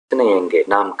எங்கே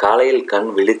நாம் காலையில் கண்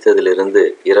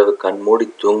விழித்ததிலிருந்து இரவு கண்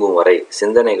மூடி தூங்கும் வரை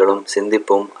சிந்தனைகளும்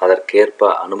சிந்திப்பும்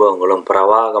அதற்கேற்ப அனுபவங்களும்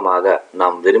பிரவாகமாக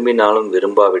நாம் விரும்பினாலும்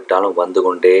விரும்பாவிட்டாலும் வந்து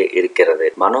கொண்டே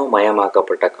இருக்கிறது.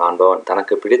 மனோமயமாக்கப்பட்ட காண்பவன்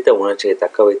தனக்கு பிடித்த உணர்ச்சியை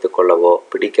தக்க வைத்துக் கொள்ளவோ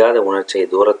பிடிக்காத உணர்ச்சியை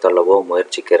தூரத்தள்ளவோ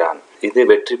முயற்சிக்கிறான். இது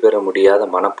வெற்றி பெற முடியாத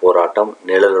மனப்போராட்டம்,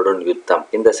 நிழலுடன் யுத்தம்.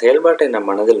 இந்த செயல்பாட்டை நம்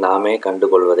மனதில் நாமே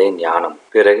கண்டுகொள்வதே ஞானம்.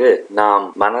 பிறகு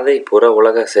நாம் மனதை புற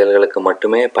உலக செயல்களுக்கு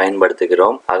மட்டுமே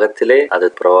பயன்படுத்துகிறோம். அகத்திலே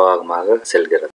அது பிரவாகமாக செல்கிறது.